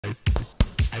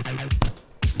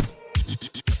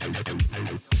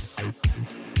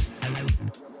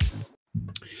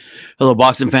Hello,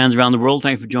 boxing fans around the world.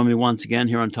 Thanks for joining me once again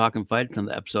here on Talking Fight from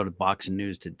the episode of Boxing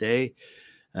News Today.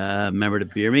 Remember to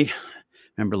beer me.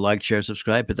 Remember to like, share,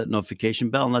 subscribe, hit that notification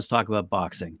bell, and let's talk about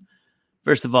boxing.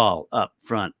 First of all, up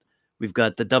front, we've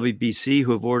got the WBC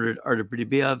who have ordered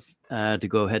Beterbiev to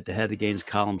go head-to-head against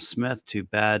Callum Smith. Too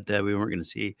bad we weren't going to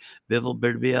see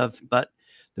Beterbiev, but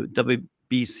the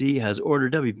WBC has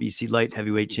ordered WBC light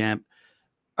heavyweight champ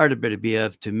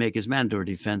Beterbiev to make his mandatory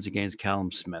defense against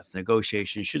Callum Smith.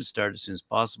 Negotiations should start as soon as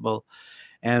possible,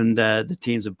 and the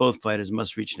teams of both fighters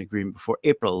must reach an agreement before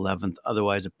April 11th.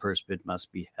 Otherwise, a purse bid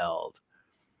must be held.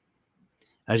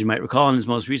 As you might recall, in his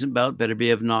most recent bout,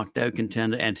 Beterbiev knocked out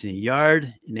contender Anthony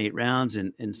Yarde in 8 rounds,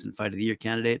 an instant fight of the year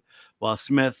candidate, while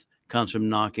Smith comes from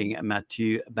knocking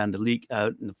Mathieu Bandelic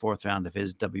out in the 4th round of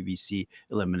his WBC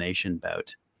elimination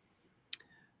bout.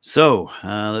 So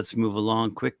let's move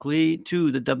along quickly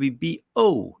to the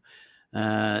WBO.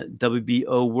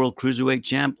 WBO World Cruiserweight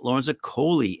Champ Lawrence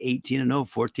Okolie, 18-0,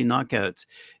 14 knockouts,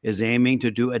 is aiming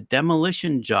to do a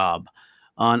demolition job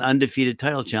on undefeated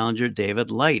title challenger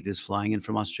David Light, who's flying in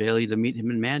from Australia to meet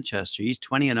him in Manchester. He's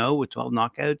 20-0 with 12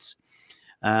 knockouts,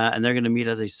 and they're going to meet,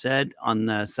 as I said,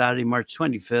 on Saturday, March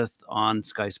 25th on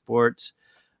Sky Sports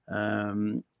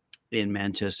in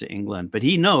Manchester, England. But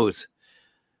he knows,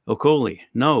 Okolie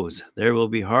knows there will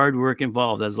be hard work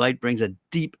involved as Light brings a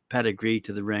deep pedigree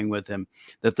to the ring with him.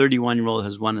 The 31-year-old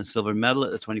has won a silver medal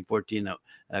at the 2014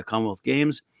 Commonwealth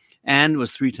Games and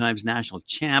was 3 times national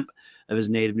champ of his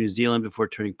native New Zealand before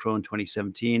turning pro in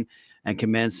 2017 and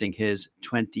commencing his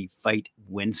 20-fight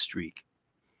win streak.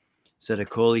 Said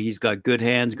Okolie, he's got good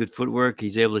hands, good footwork.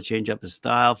 He's able to change up his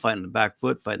style, fight on the back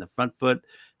foot, fight in the front foot,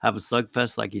 have a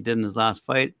slugfest like he did in his last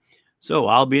fight. So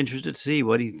I'll be interested to see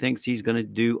what he thinks he's going to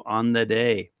do on the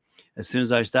day. As soon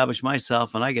as I establish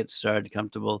myself and I get started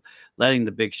comfortable letting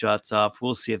the big shots off,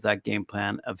 we'll see if that game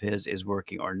plan of his is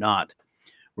working or not.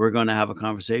 We're going to have a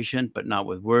conversation, but not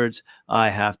with words. I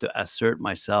have to assert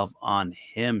myself on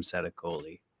him, said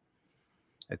Okolie.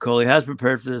 Okolie has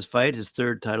prepared for this fight, his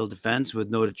 3rd title defense with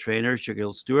noted trainer Sugar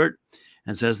Hill Stewart,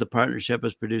 and says the partnership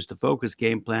has produced a focused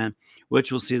game plan,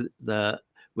 which will see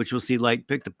Light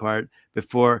picked apart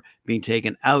before being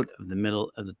taken out of the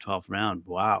middle of the 12th round.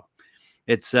 Wow.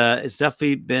 It's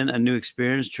definitely been a new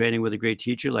experience training with a great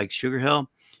teacher like Sugar Hill.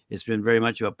 It's been very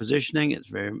much about positioning. It's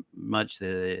very much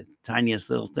the tiniest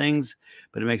little things,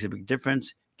 but it makes a big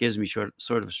difference. Gives me sort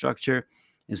of structure.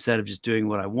 Instead of just doing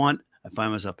what I want, I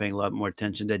find myself paying a lot more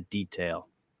attention to detail.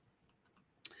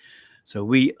 So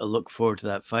we look forward to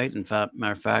that fight. In fact,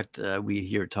 matter of fact, we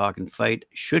here at Talking Fight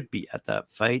should be at that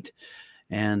fight,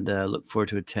 and look forward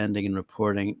to attending and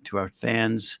reporting to our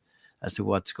fans as to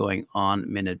what's going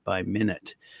on minute by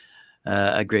minute.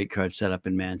 A great card set up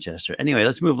in Manchester. Anyway,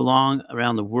 let's move along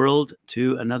around the world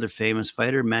to another famous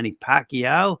fighter, Manny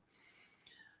Pacquiao,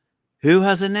 who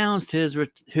had announced his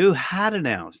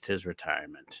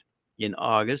retirement in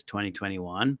August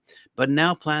 2021, but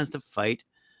now plans to fight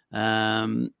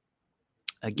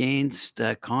against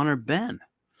Conor Benn.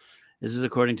 This is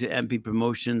according to MP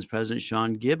Promotions President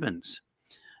Sean Gibbons.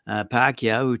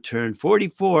 Pacquiao, who turned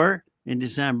 44 in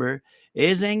December,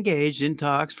 is engaged in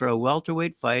talks for a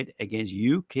welterweight fight against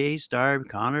UK star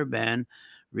Conor Benn,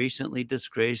 recently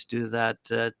disgraced due to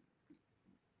that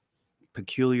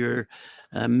peculiar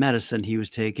medicine he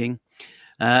was taking.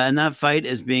 And that fight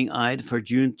is being eyed for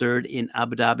June 3rd in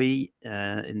Abu Dhabi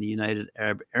in the United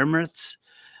Arab Emirates,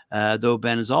 though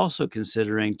Benn is also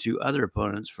considering 2 other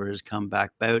opponents for his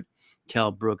comeback bout,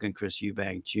 Kell Brook and Chris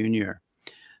Eubank Jr.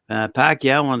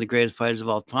 Pacquiao, one of the greatest fighters of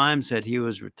all time, said he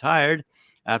was retired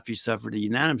after he suffered a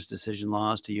unanimous decision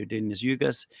loss to Yordenis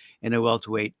Ugas in a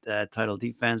welterweight title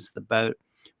defense. The bout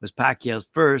was Pacquiao's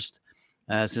first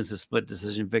since a split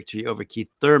decision victory over Keith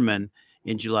Thurman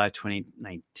in July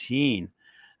 2019.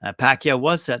 Pacquiao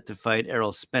was set to fight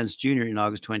Errol Spence Jr. in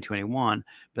August 2021,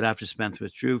 but after Spence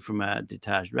withdrew from a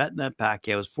detached retina,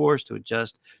 Pacquiao was forced to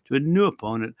adjust to a new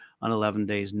opponent on 11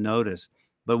 days' notice.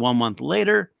 But 1 month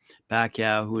later,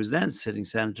 Pacquiao, who was then sitting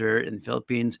senator in the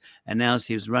Philippines, announced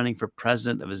he was running for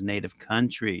president of his native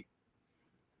country.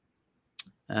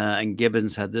 And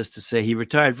Gibbons had this to say: he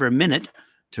retired for a minute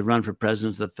to run for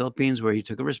president of the Philippines, where he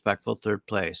took a respectful 3rd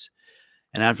place.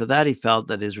 And after that, he felt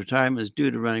that his retirement was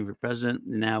due to running for president.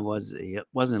 And now he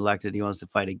wasn't elected. He wants to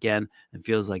fight again and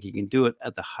feels like he can do it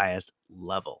at the highest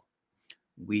level.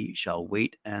 We shall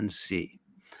wait and see.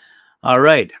 All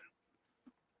right.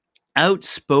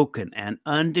 Outspoken and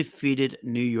undefeated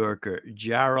New Yorker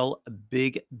Jarrell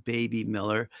Big Baby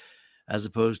Miller, as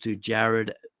opposed to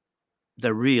Jared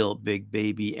the real Big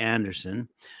Baby Anderson,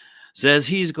 says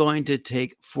he's going to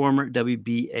take former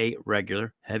WBA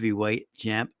regular heavyweight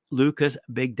champ Lucas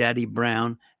Big Daddy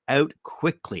Brown out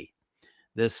quickly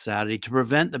this Saturday to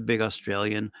prevent the big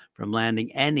Australian from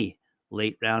landing any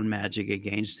late round magic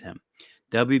against him.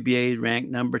 WBA ranked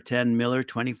number 10 Miller,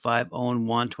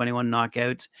 25-0-1, 21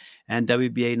 knockouts, and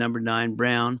WBA number 9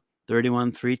 Brown,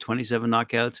 31-3, 27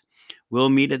 knockouts, will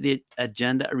meet at the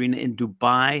Agenda Arena in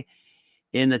Dubai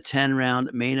in the 10-round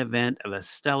main event of a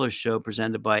stellar show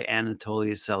presented by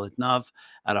Anatoly Selitinov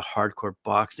at a hardcore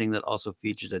boxing that also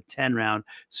features a 10-round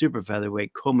super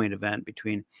featherweight co-main event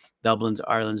between Dublin's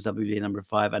Ireland's WBA number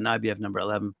 5 and IBF number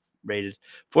 11 rated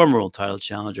former world title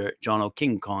challenger John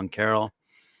King Kong Carroll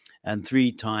and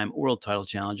three-time world title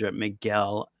challenger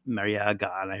Miguel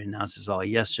Mariaga. And I announced this all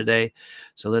yesterday.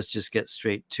 So let's just get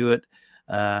straight to it.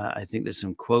 I think there's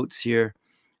some quotes here.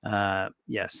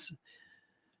 Yes.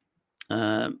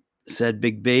 Said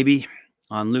Big Baby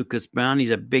on Lucas Brown.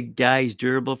 He's a big guy. He's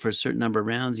durable for a certain number of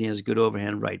rounds. He has a good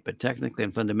overhand right, but technically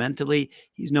and fundamentally,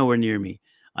 he's nowhere near me.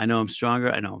 I know I'm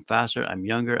stronger. I know I'm faster. I'm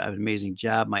younger. I have an amazing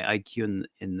jab. My IQ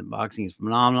in the boxing is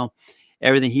phenomenal.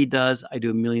 Everything he does, I do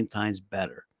a million times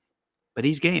better. But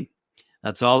he's game.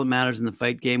 That's all that matters in the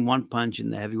fight game. One punch in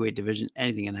the heavyweight division,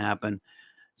 anything can happen.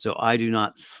 So I do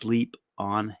not sleep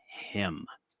on him.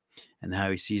 And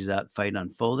how he sees that fight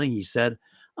unfolding, he said,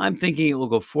 I'm thinking it will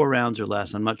go 4 rounds or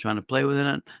less. I'm not trying to play with it.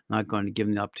 I'm not going to give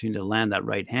him the opportunity to land that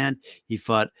right hand. He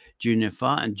fought Junior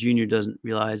Fa, and Junior doesn't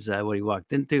realize what he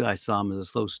walked into. I saw him as a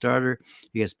slow starter.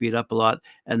 He gets beat up a lot,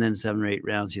 and then 7 or 8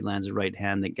 rounds, he lands a right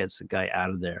hand that gets the guy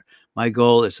out of there. My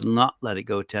goal is to not let it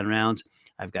go 10 rounds.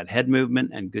 I've got head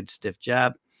movement and good stiff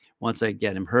jab. Once I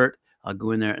get him hurt, I'll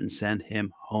go in there and send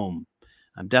him home.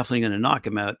 I'm definitely going to knock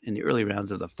him out in the early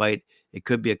rounds of the fight. It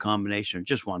could be a combination of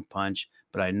just one punch,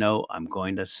 but I know I'm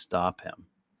going to stop him.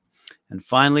 And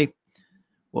finally,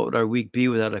 what would our week be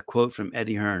without a quote from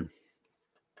Eddie Hearn?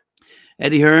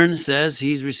 Eddie Hearn says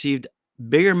he's received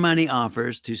bigger money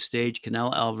offers to stage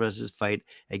Canelo Alvarez's fight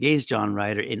against John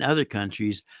Ryder in other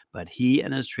countries, but he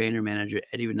and his trainer-manager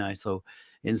Eddie Renaiso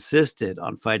insisted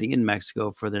on fighting in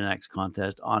Mexico for their next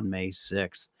contest on May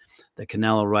 6th. The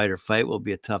Canelo Ryder fight will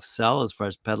be a tough sell as far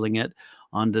as peddling it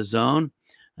on DAZN.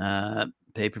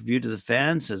 Pay-per-view to the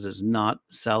fans says it's not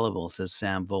sellable, says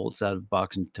Sam Volts out of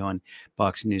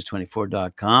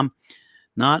BoxingNews24.com.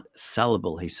 Not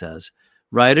sellable, he says.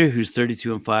 Ryder, who's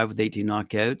 32-5 with 18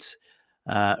 knockouts,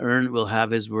 will have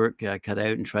his work cut out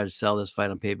and try to sell this fight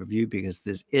on pay-per-view because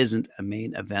this isn't a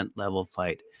main event level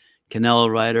fight. Canelo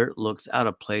Ryder looks out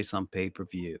of place on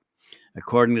pay-per-view.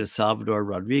 According to Salvador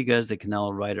Rodriguez, the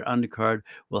Canelo Ryder undercard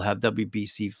will have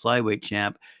WBC flyweight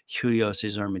champ Julio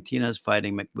Cesar Martinez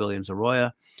fighting McWilliams Arroyo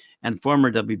and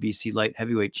former WBC light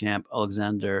heavyweight champ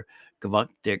Alexander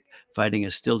Gvozdyk fighting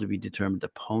a still-to-be-determined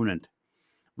opponent.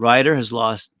 Ryder has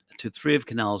lost to 3 of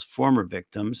Canelo's former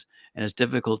victims, and it's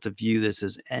difficult to view this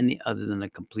as any other than a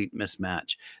complete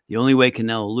mismatch. The only way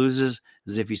Canelo loses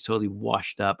is if he's totally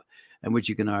washed up, and which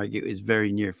you can argue is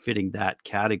very near fitting that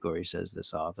category, says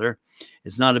this author.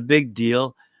 It's not a big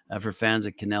deal for fans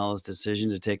of Canelo's decision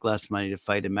to take less money to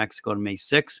fight in Mexico on May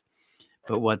 6th,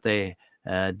 but what they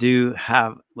do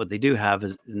have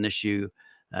is an issue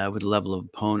with the level of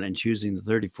opponent and choosing the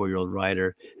 34-year-old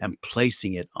Ryder and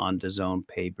placing it on DAZN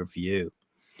pay-per-view.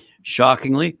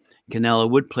 Shockingly, Canelo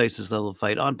would place this level of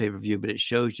fight on pay-per-view, but it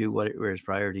shows you where his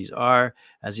priorities are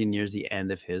as he nears the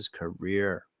end of his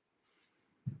career.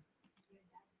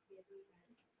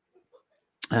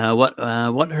 What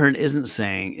Hearn isn't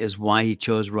saying is why he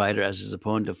chose Ryder as his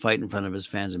opponent to fight in front of his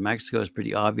fans in Mexico is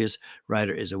pretty obvious.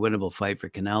 Ryder is a winnable fight for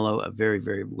Canelo, a very,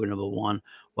 very winnable one.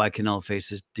 Why Canelo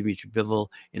faces Dimitri Bivol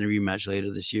in a rematch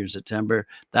later this year in September,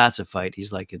 that's a fight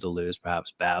he's likely to lose,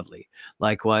 perhaps badly.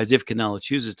 Likewise, if Canelo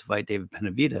chooses to fight David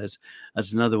Benavidez,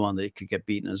 that's another one that could get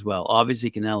beaten as well. Obviously,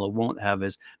 Canelo won't have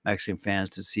his Mexican fans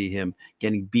to see him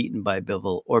getting beaten by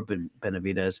Bivol or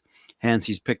Benavidez. Hence,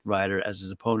 he's picked Ryder as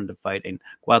his opponent to fight in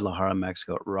Guadalajara,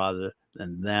 Mexico, rather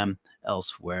than them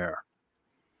elsewhere.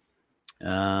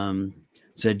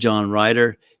 Said John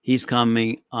Ryder, he's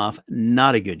coming off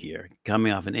not a good year,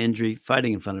 coming off an injury,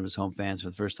 fighting in front of his home fans for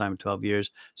the first time in 12 years,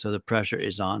 so the pressure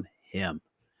is on him.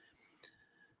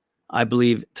 I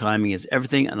believe timing is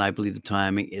everything, and I believe the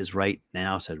timing is right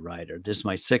now, said Ryder. This is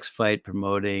my 6th fight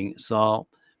promoting Saul.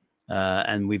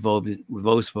 And we've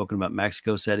always spoken about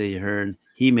Mexico, said Eddie Hearn.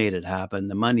 He made it happen.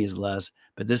 The money is less,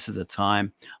 but this is the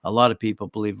time. A lot of people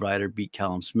believe Ryder beat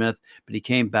Callum Smith, but he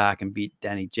came back and beat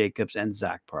Danny Jacobs and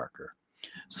Zach Parker.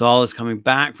 Saul is coming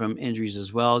back from injuries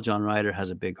as well. John Ryder has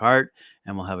a big heart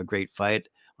and will have a great fight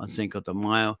on Cinco de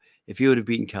Mayo. If he would have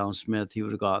beaten Callum Smith, he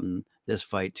would have gotten this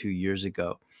fight 2 years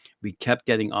ago. We kept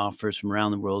getting offers from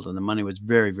around the world, and the money was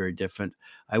very, very different.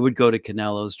 I would go to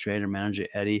Canelo's trainer, manager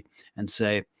Eddie, and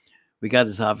say, we got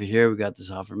this offer here, we got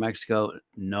this offer in Mexico.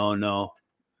 No,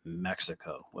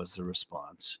 Mexico was the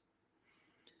response.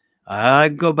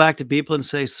 I'd go back to people and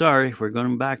say, sorry, we're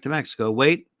going back to Mexico.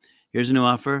 Wait, here's a new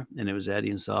offer. And it was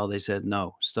Eddie and Saul. They said,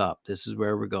 no, stop. This is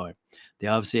where we're going. They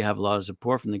obviously have a lot of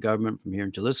support from the government from here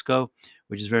in Jalisco,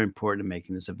 which is very important in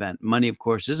making this event. Money, of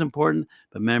course, is important,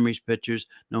 but memories, pictures,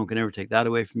 no one can ever take that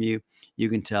away from you. You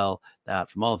can tell that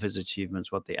from all of his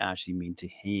achievements, what they actually mean to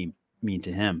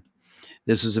him.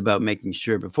 This was about making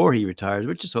sure before he retires,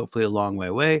 which is hopefully a long way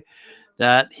away,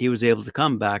 that he was able to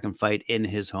come back and fight in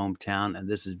his hometown, and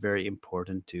this is very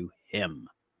important to him.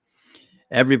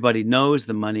 Everybody knows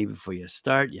the money before you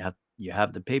start. You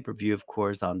have the pay-per-view, of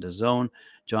course, on DAZN.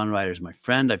 John Ryder's my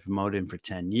friend. I promoted him for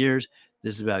 10 years.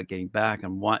 This is about getting back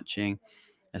and watching.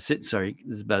 This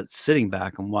is about sitting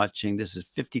back and watching. This is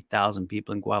 50,000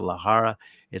 people in Guadalajara.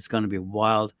 It's going to be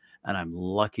wild, and I'm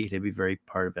lucky to be very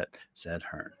part of it, said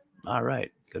Hearn. All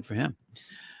right, good for him.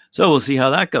 So we'll see how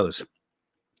that goes.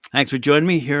 Thanks for joining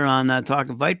me here on Talk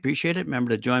and Fight. Appreciate it. Remember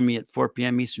to join me at 4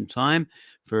 p.m. Eastern Time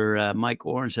for Mike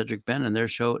Orr and Cedric Ben and their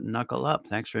show Knuckle Up.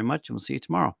 Thanks very much, and we'll see you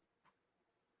tomorrow.